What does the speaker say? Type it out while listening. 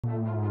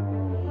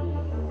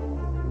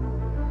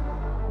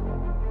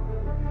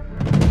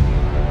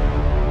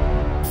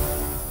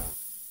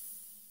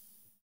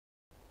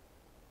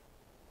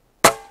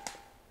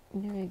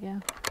There we go.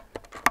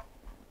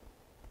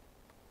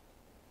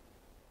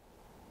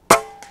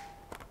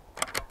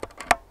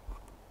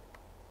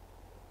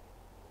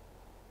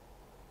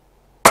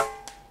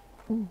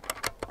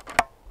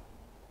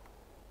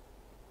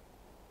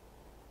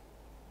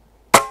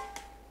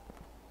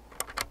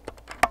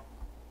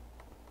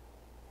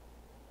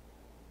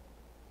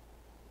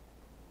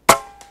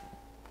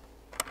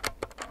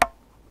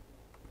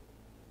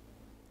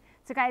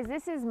 So guys,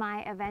 this is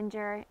my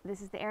Avenger.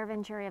 This is the Air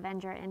Venturi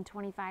Avenger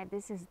N25.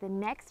 This is the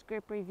next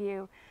GRiP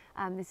review.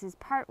 This is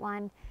part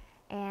 1,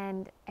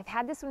 and I've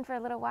had this one for a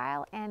little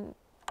while, and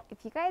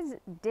if you guys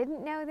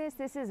didn't know this,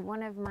 this is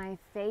one of my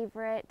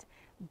favorite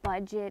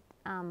budget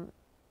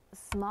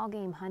small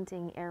game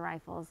hunting air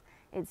rifles.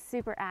 It's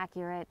super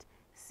accurate,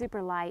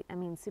 super light. I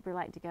mean, super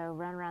light to go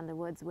run around the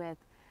woods with.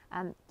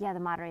 Yeah, the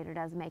moderator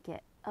does make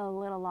it a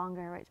little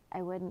longer, which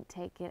I wouldn't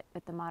take it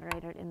with the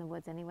moderator in the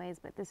woods anyways,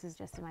 but this is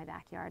just in my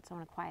backyard, so I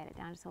want to quiet it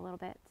down just a little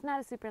bit. It's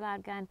not a super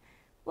loud gun.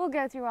 We'll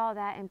go through all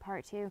that in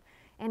part 2.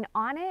 And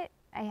on it,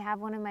 I have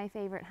one of my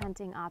favorite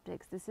hunting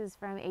optics. This is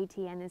from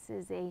ATN. This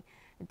is a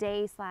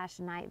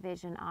day/night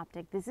vision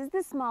optic. This is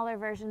the smaller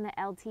version, the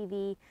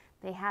LTV.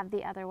 They have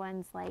the other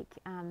ones like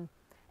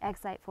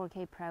X-Sight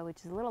 4K Pro,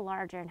 which is a little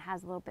larger and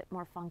has a little bit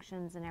more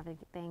functions and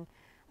everything.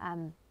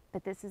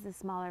 But this is a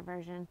smaller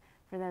version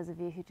for those of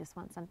you who just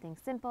want something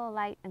simple,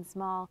 light, and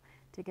small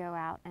to go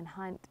out and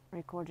hunt,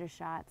 record your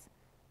shots.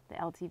 The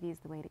LTV is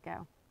the way to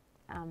go.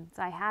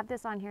 So I have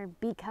this on here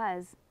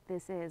because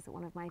this is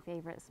one of my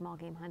favorite small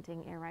game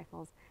hunting air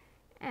rifles.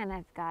 And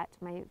I've got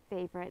my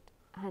favorite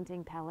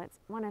hunting pellets,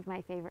 one of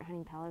my favorite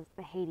hunting pellets,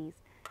 the Hades.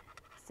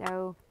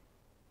 So,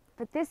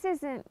 but this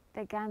isn't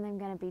the gun I'm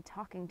going to be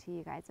talking to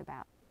you guys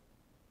about.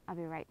 I'll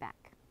be right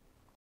back.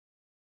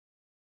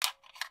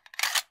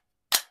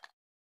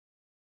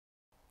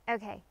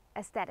 Okay,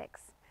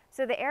 aesthetics.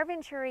 So the Air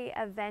Venturi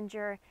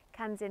Avenger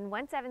comes in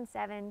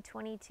 177,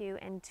 22,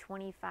 and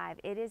 25.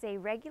 It is a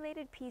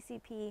regulated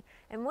PCP,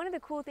 and one of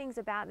the cool things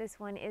about this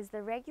one is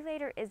the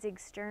regulator is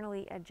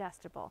externally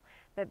adjustable.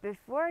 But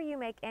before you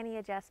make any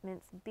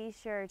adjustments, be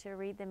sure to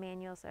read the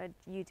manual so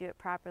you do it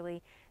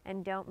properly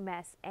and don't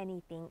mess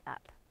anything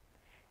up.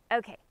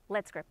 Okay,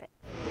 let's grip it.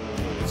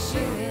 It's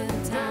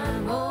shooting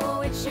time,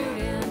 oh, it's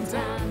shooting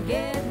time.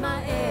 Get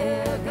my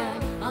air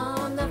gun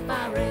on the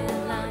firing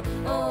line.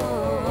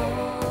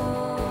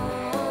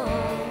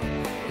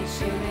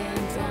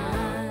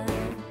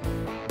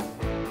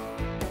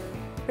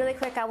 Really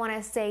quick, I want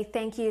to say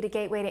thank you to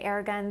Gateway to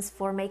Airguns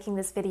for making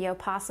this video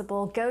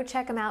possible. Go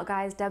check them out,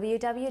 guys.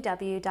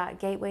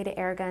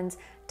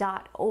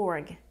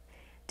 www.gatewaytoairguns.org.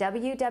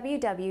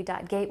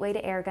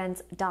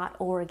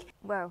 www.gatewaytoairguns.org.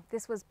 Whoa,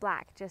 this was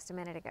black just a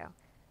minute ago.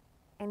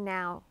 And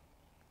now,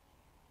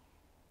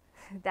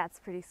 that's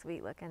pretty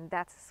sweet looking.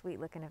 That's a sweet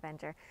looking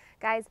Avenger.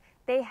 Guys,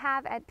 they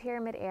have at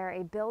Pyramyd Air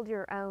a build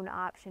your own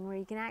option where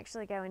you can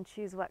actually go and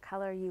choose what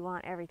color you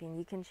want everything.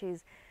 You can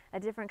choose a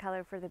different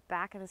color for the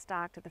back of the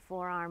stock to the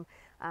forearm,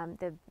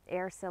 the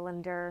air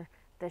cylinder,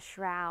 the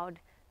shroud,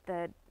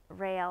 the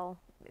rail.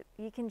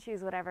 You can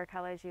choose whatever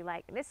colors you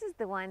like. This is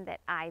the one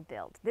that I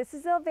built. This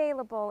is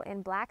available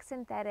in black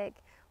synthetic,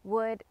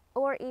 wood,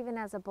 or even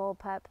as a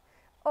bullpup,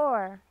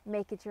 or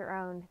make it your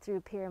own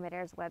through Pyramyd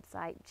Air's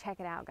website. Check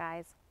it out,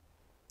 guys.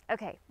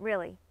 Okay,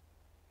 really,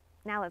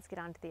 now let's get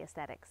on to the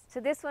aesthetics. So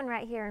this one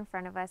right here in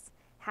front of us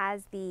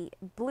has the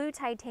blue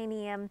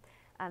titanium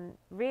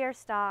rear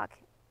stock,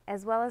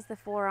 as well as the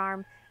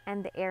forearm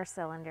and the air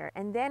cylinder.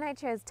 And then I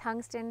chose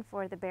tungsten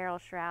for the barrel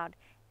shroud,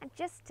 and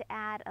just to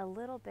add a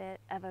little bit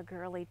of a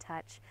girly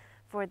touch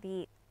for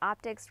the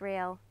optics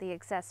rail, the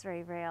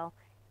accessory rail,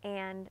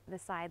 and the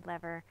side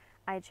lever,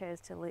 I chose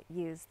to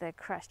use the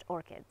crushed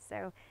orchid.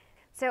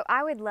 So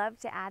I would love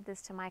to add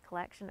this to my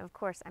collection. Of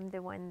course, I'm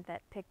the one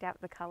that picked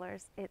out the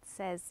colors. It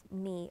says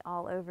me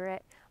all over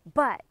it.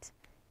 But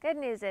good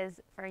news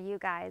is for you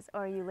guys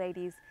or you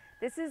ladies,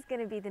 this is going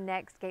to be the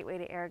next Gateway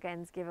to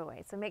Airguns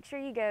giveaway. So make sure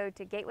you go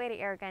to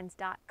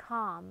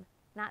gatewaytoairguns.com,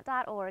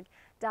 not .org,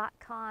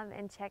 .com,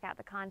 and check out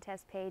the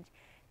contest page.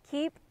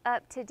 Keep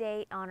up to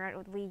date on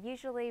it. We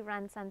usually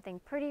run something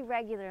pretty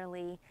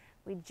regularly.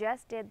 We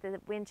just did the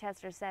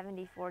Winchester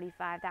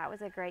 7045. That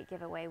was a great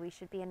giveaway. We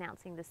should be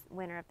announcing the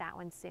winner of that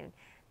one soon.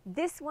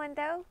 This one,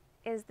 though,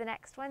 is the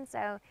next one.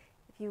 So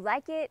if you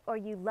like it or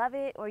you love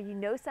it or you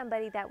know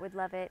somebody that would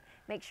love it,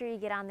 make sure you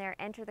get on there,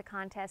 enter the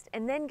contest,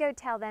 and then go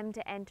tell them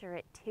to enter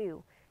it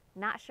too.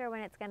 Not sure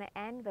when it's going to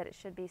end, but it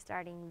should be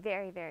starting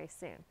very, very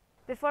soon.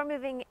 Before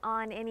moving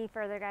on any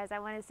further, guys, I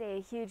want to say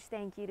a huge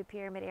thank you to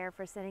Pyramyd Air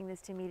for sending this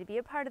to me to be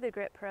a part of the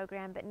GRiP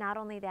program, but not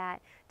only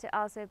that, to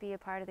also be a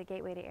part of the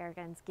Gateway to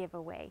Airguns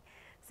giveaway.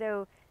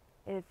 So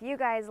if you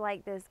guys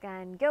like this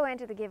gun, go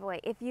enter the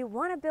giveaway. If you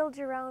want to build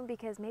your own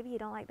because maybe you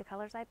don't like the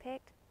colors I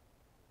picked,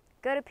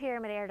 go to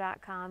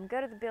pyramydair.com,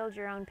 go to the build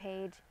your own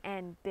page,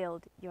 and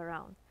build your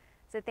own.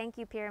 So thank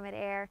you, Pyramyd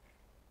Air.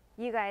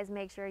 You guys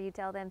make sure you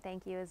tell them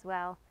thank you as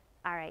well.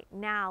 All right,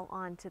 now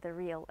on to the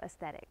real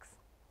aesthetics.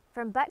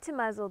 From butt to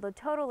muzzle, the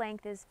total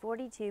length is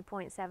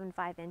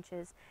 42.75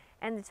 inches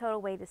and the total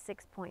weight is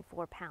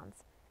 6.4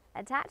 pounds.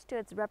 Attached to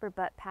its rubber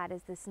butt pad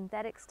is the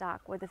synthetic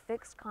stock with a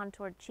fixed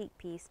contoured cheek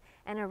piece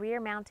and a rear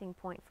mounting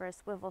point for a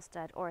swivel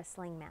stud or a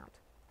sling mount.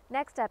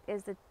 Next up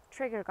is the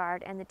trigger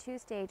guard and the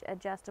two-stage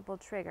adjustable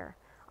trigger.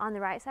 On the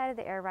right side of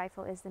the air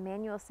rifle is the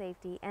manual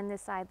safety and the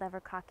side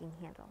lever cocking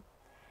handle.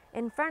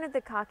 In front of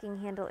the cocking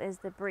handle is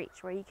the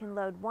breech, where you can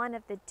load one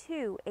of the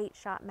two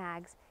 8-shot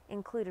mags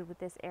included with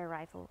this air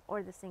rifle,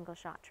 or the single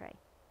shot tray.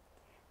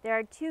 There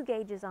are 2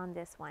 gauges on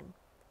this one.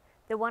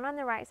 The one on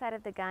the right side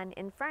of the gun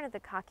in front of the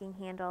cocking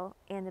handle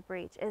and the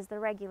breech is the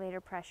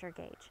regulator pressure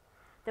gauge.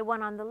 The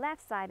one on the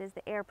left side is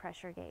the air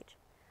pressure gauge.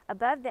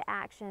 Above the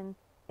action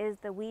is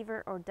the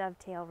weaver or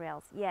dovetail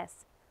rails.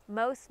 Yes,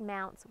 most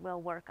mounts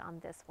will work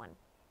on this one.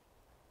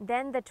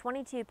 Then the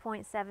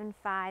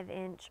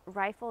 22.75-inch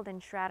rifled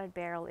and shrouded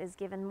barrel is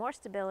given more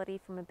stability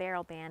from a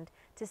barrel band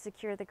to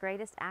secure the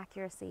greatest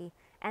accuracy,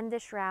 and the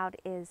shroud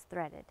is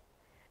threaded.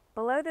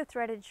 Below the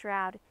threaded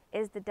shroud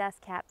is the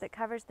dust cap that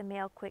covers the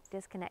male quick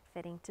disconnect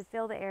fitting to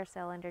fill the air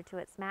cylinder to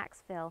its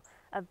max fill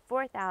of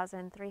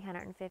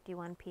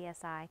 4,351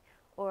 psi,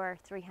 or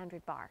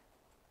 300 bar.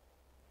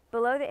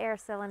 Below the air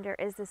cylinder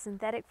is the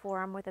synthetic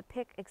forearm with a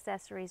PIC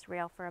accessories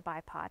rail for a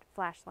bipod,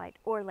 flashlight,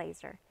 or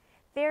laser.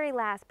 Very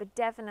last, but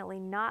definitely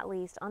not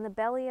least, on the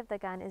belly of the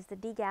gun is the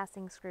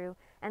degassing screw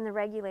and the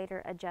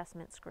regulator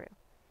adjustment screw.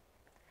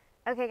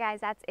 Okay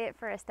guys, that's it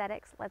for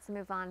aesthetics. Let's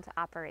move on to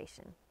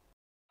operation.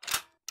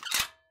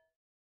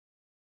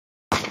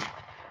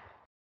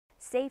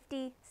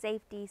 Safety,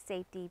 safety,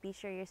 safety. Be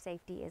sure your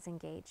safety is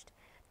engaged.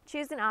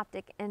 Choose an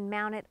optic and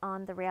mount it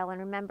on the rail, and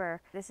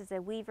remember, this is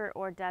a weaver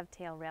or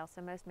dovetail rail,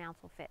 so most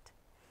mounts will fit.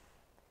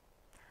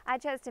 I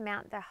chose to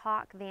mount the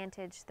Hawk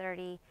Vantage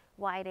 30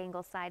 wide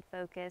angle side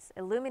focus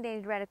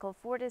illuminated reticle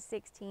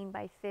 4:16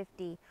 by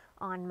 50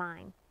 on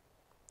mine.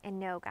 And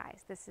no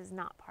guys, this is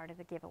not part of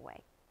the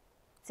giveaway.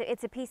 So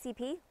it's a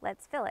PCP,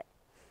 let's fill it.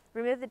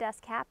 Remove the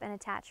dust cap and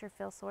attach your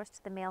fill source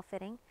to the male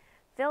fitting.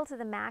 Fill to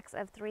the max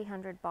of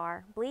 300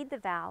 bar, bleed the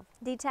valve,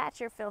 detach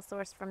your fill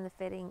source from the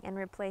fitting and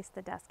replace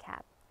the dust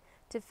cap.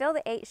 To fill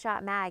the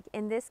 8-shot mag,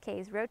 in this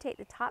case, rotate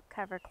the top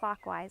cover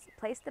clockwise,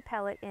 place the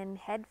pellet in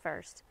head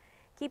first,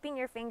 keeping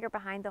your finger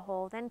behind the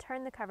hole, then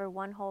turn the cover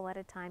 1 hole at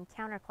a time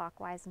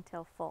counterclockwise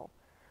until full.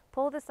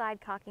 Pull the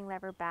side cocking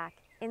lever back,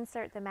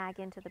 insert the mag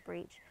into the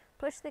breech,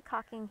 push the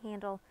cocking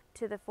handle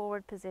to the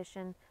forward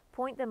position,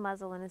 point the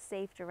muzzle in a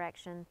safe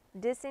direction,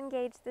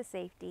 disengage the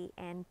safety,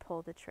 and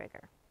pull the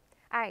trigger.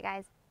 Alright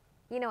guys,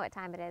 you know what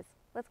time it is.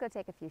 Let's go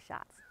take a few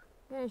shots.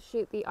 I'm going to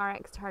shoot the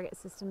RX Target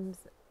Systems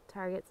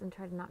targets and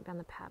try to knock down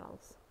the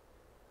paddles.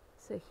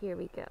 So here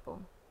we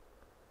go.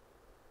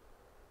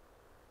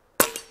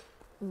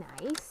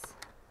 Nice.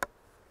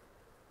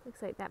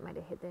 Looks like that might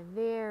have hit the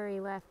very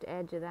left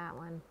edge of that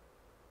one.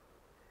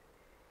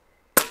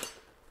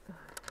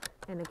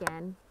 And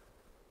again.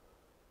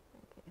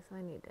 Okay, so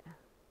I need to...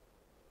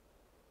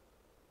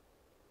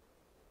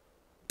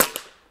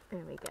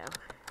 There we go.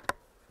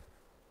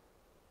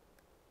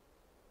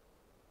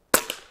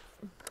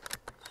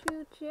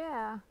 Shoot,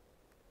 yeah.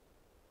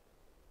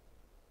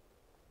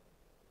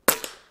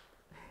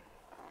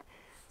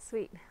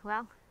 Sweet.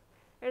 Well,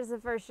 there's the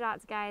first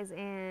shots, guys,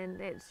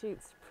 and it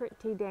shoots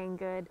pretty dang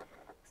good,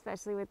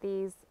 especially with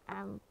these.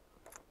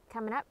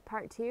 Coming up,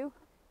 part 2,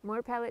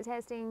 more pellet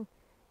testing,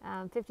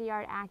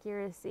 50-yard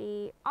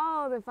accuracy,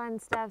 all the fun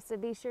stuff, so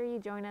be sure you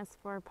join us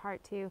for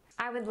part 2.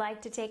 I would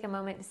like to take a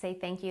moment to say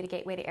thank you to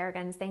Gateway to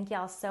Airguns. Thank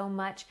y'all so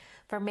much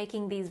for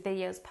making these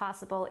videos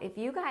possible. If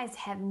you guys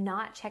have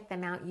not checked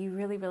them out, you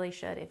really, really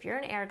should. If you're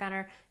an air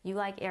gunner, you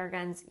like air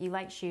guns, you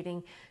like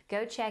shooting,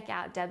 go check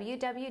out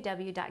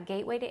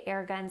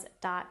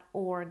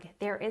www.gatewaytoairguns.org.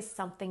 There is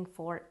something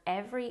for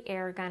every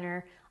air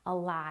gunner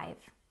alive,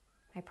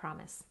 I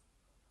promise.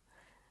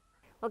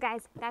 Well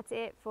guys, that's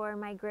it for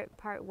my GRiP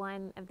part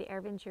 1 of the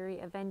Air Venturi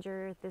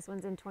Avenger. This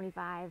one's in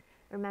 25.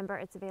 Remember,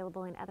 it's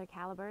available in other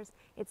calibers.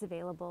 It's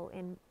available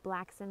in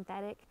black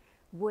synthetic,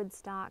 wood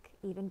stock,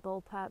 even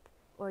bullpup,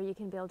 or you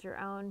can build your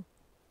own.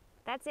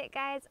 That's it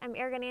guys. I'm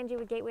Airgun Angie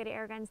with Gateway to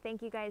Airguns.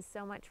 Thank you guys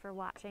so much for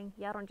watching.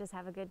 Y'all don't just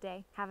have a good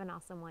day, have an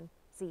awesome one.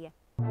 See ya.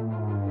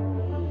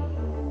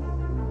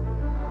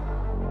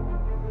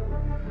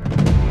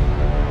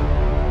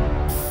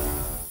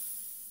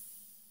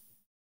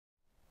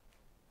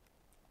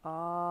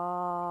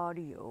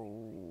 Audio,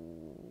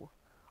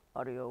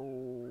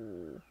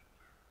 audio,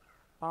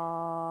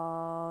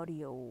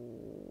 audio,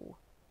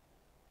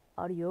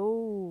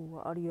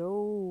 audio,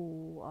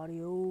 audio,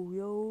 audio,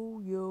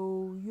 yo,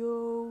 yo,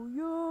 yo.